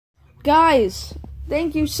Guys,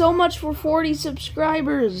 thank you so much for 40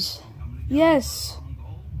 subscribers. Yes.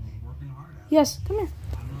 Yes, come here.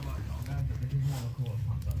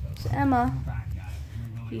 It's Emma.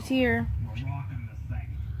 She's here.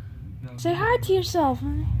 Say hi to yourself.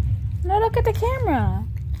 No, look at the camera.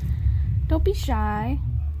 Don't be shy.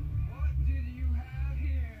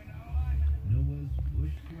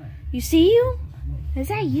 You see you? Is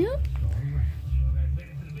that you?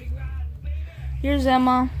 Here's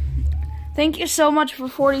Emma. Thank you so much for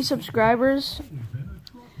 40 subscribers.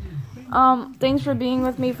 Thanks for being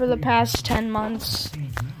with me for the past 10 months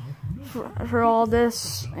for all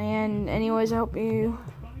this. And anyways, I hope you...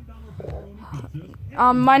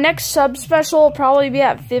 my next sub special will probably be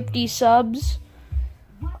at 50 subs.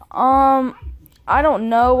 I don't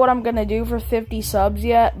know what I'm gonna do for 50 subs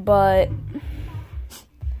yet, but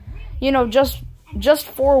you know, just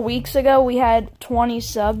 4 weeks ago we had 20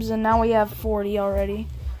 subs and now we have 40 already.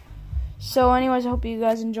 So anyways, I hope you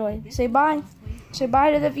guys enjoy. Say bye. Say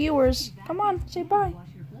bye to the viewers. Come on, say bye.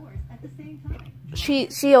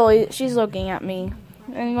 She's looking at me.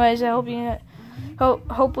 Anyways, I hope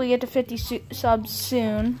we get to 50 subs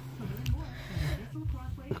soon.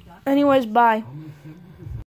 Anyways, bye.